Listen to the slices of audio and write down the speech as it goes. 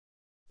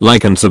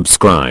like and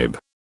subscribe.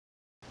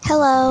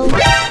 Hello.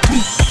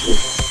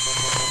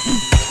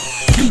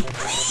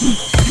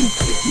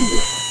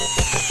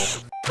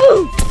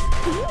 Ooh,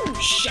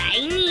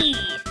 shiny.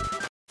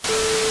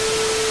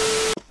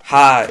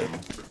 Hi.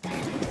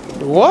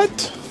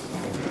 What?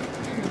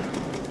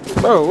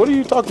 Bro, what are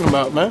you talking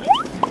about, man?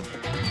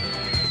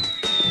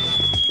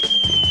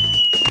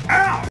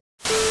 Ow!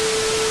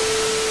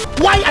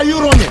 Why are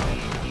you running?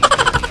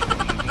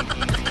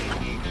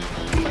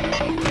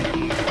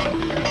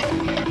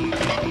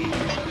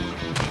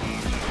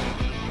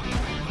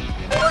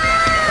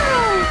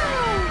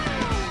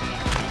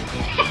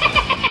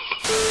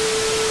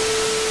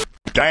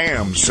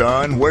 Damn,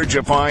 son, where'd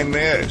you find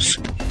this?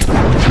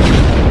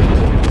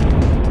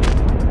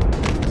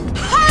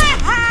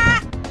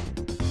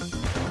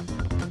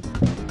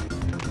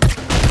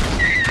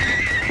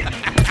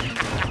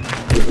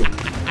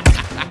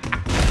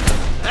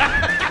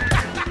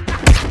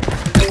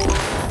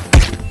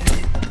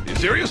 You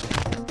serious?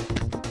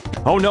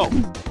 Oh no! I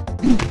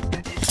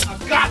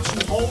got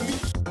you, homie.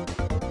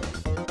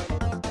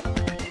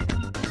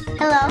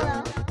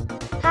 Hello.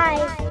 Hi.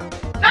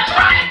 That's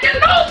right,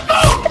 get those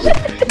folks!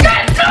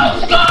 Get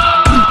those folks!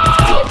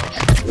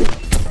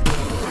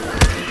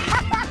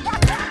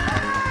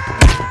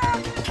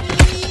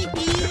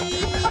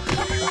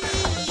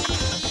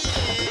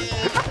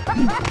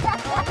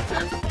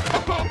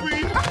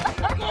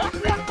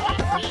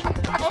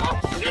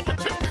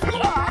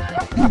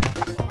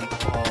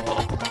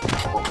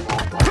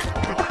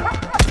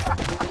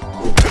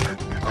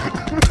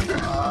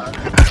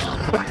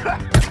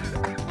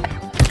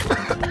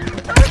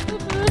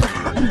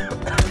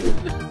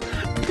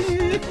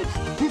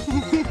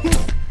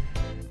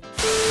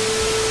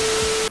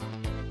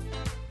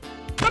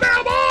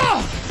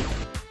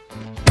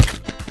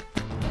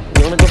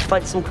 You wanna go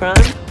fight some crime?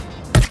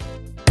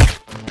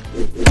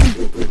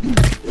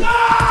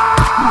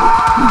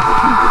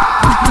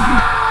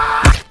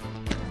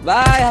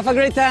 Bye, have a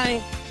great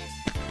time.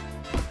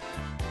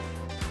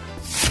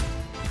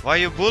 Why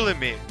you bully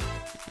me?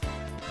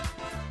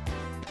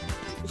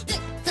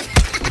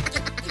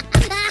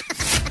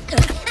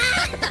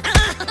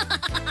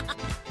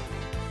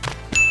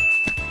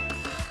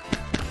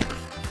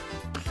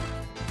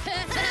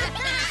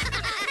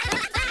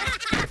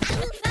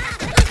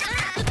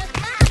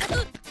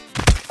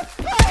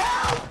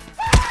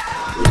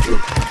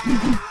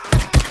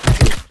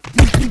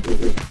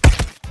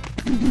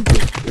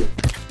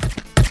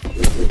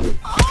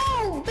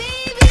 Oh,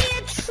 baby,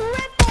 a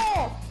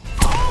triple!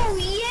 Oh,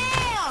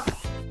 yeah!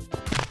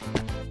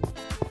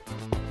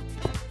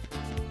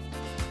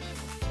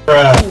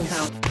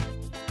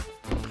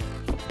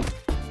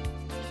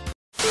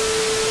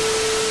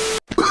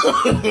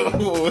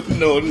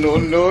 No, no,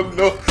 no,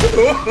 no.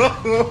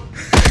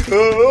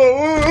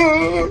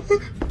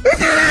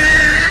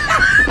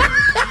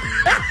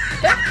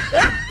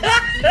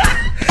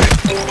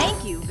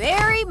 Thank you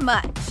very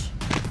much.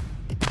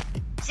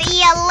 See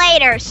ya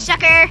later,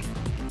 sucker.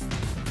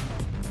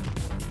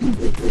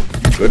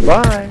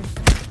 Goodbye.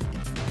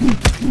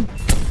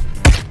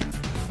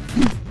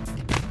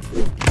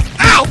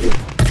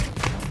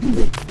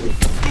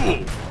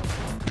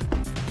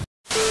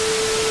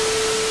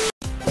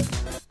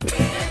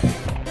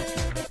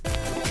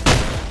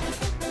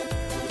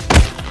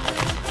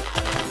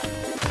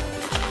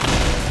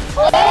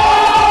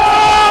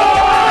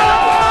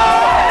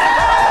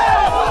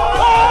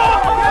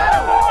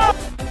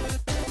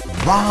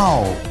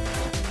 Wow!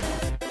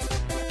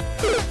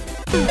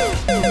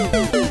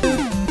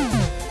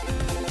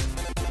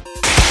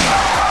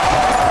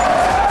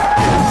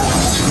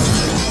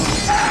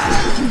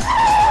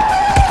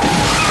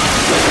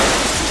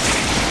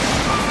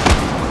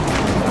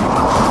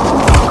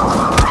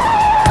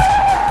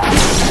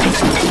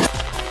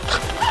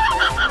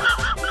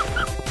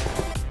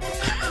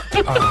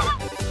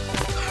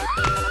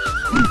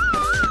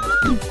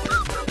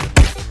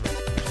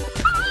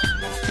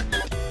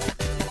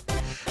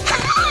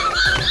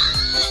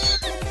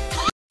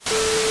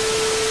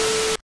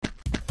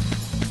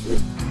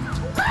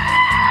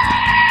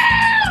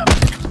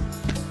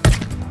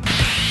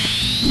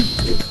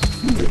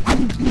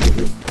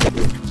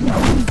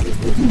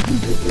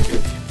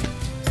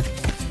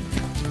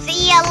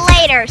 See ya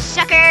later,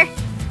 sucker.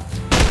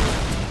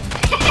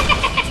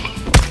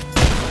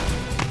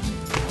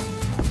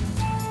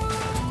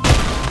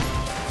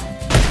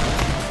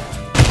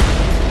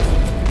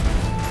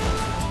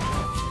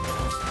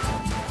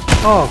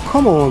 Oh,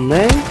 come on,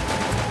 man.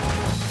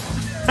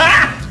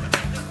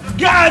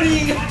 Got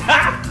him!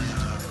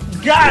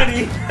 Got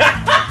him!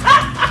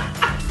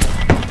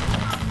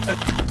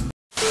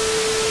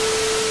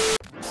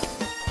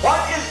 What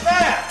is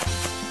that?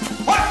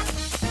 What?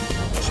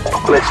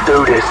 Let's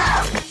do this.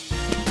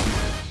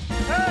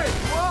 Hey,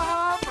 what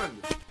happened?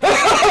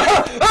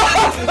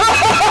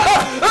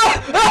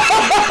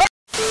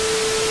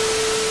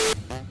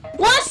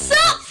 What's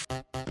up?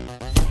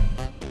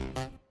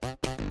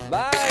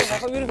 Bye,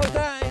 have a beautiful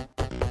time.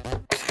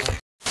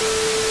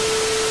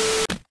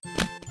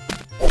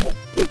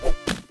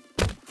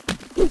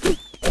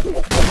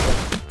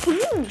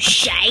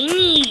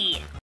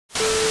 Shiny!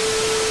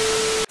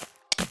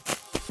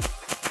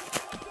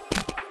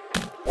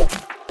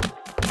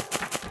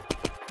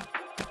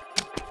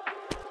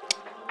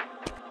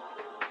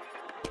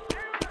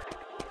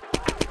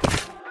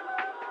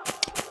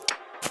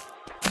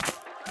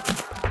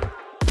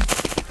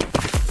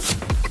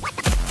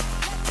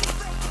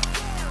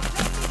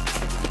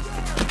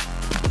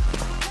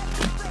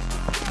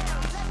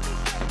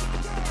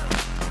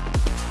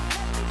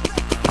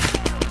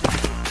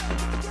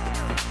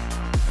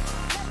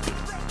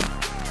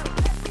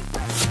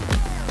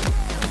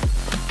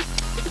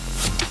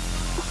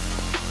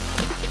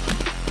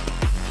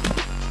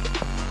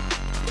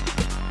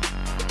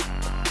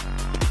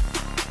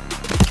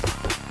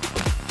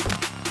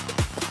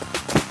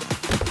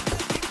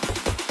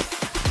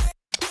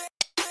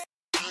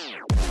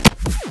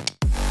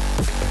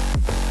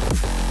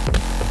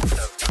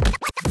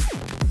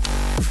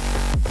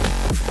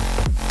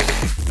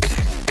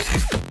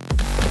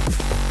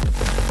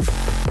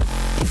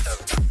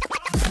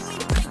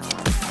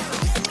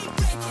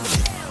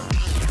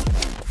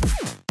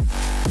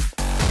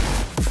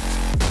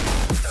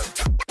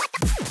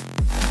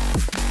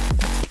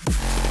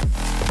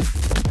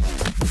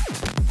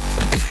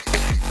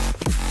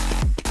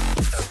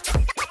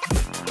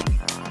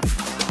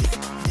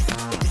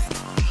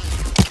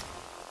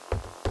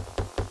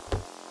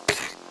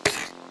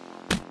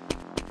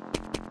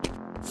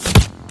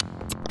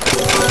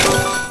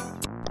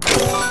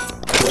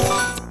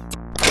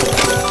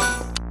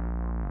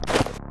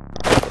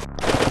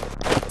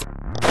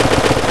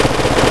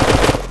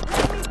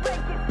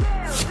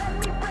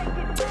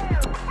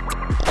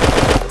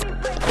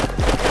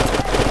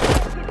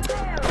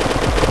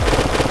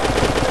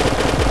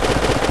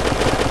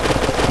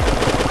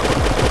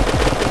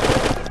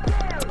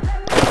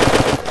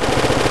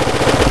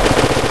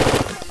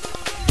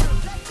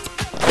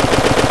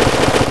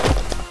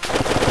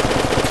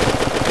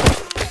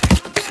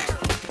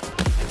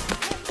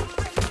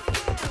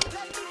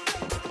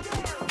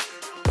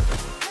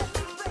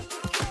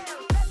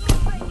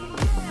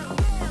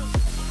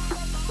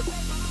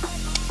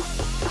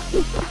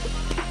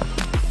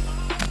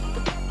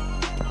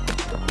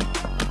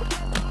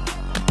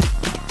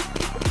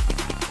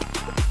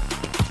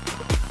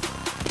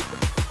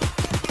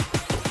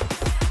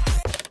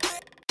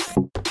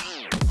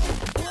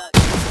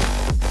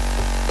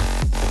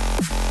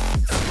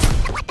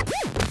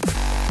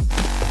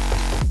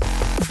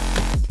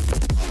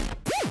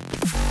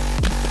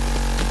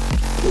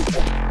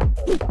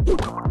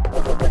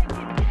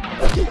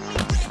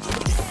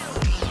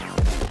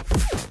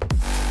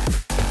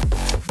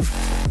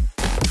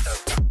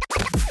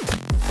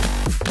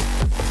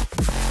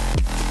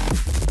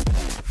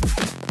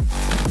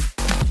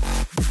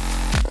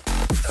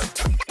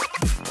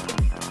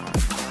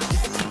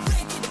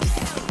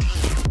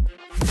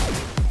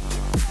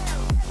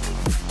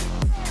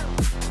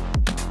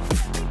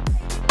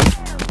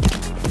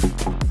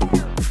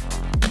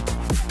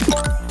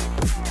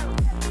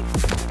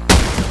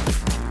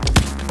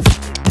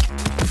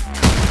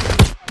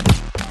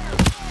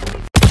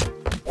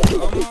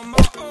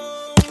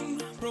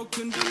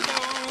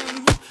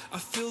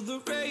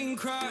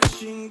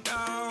 crashing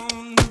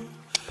down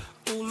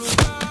all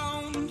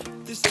around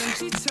this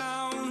empty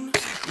town.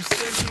 I'm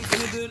searching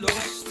for the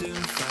lost and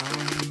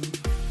found,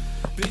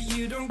 but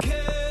you don't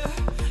care,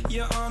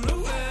 you're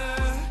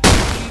unaware.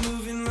 Keep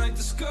moving like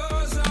the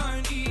scars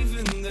aren't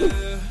even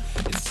there.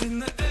 It's in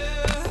the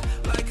air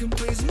like a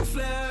blazing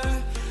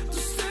flare.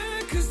 Just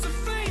stare 'cause the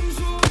flames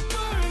will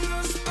burn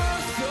us. I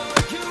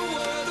thought you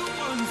were the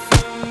one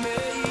for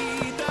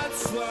me.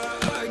 That's why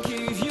I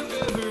gave you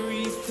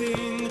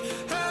everything.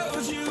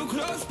 Held you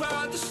close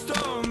by the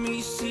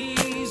stormy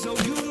seas. Oh,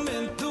 you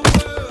meant the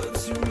world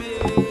to me.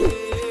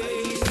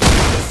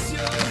 Kiss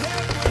your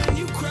head when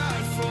you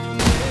cried for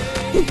me.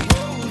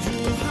 Hold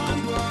your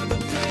hand while the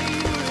pain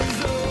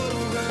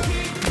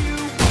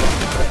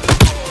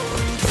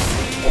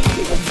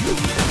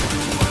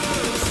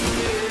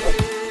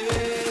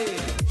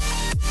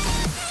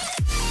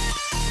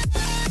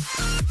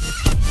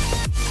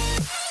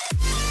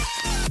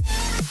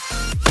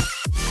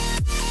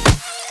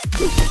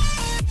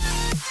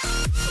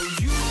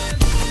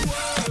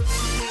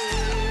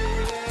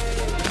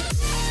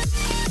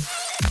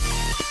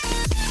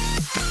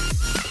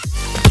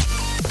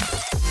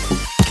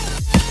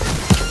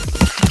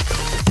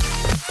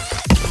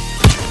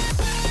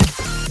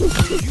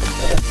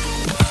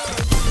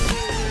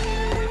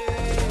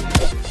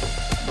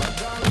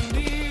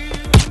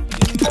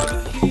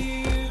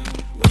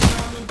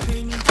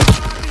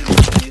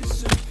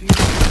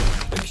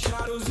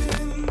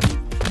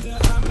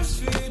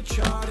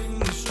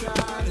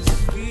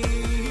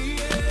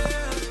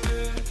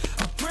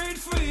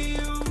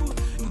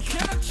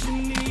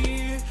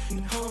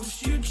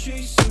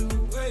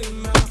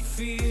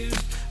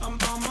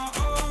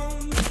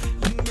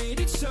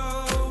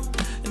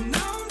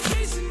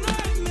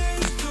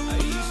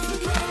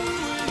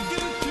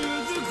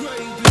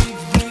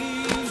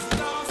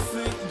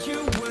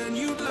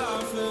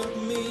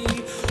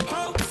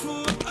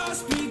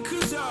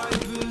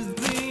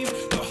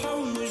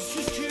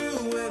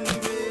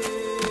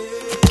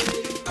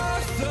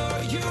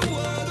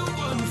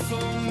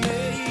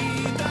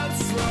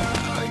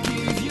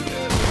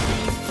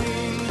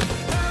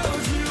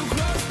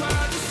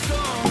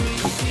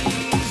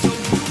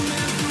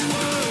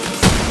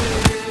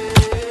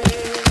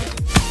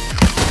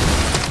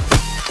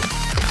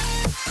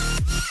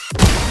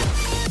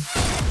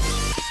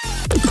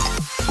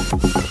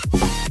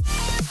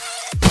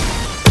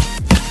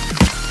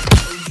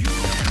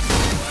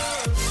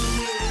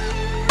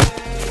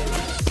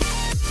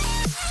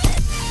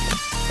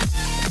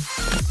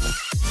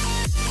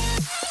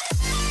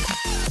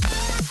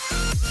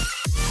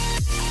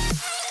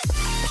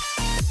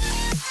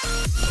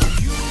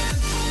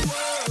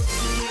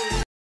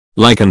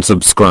Like and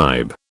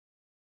subscribe.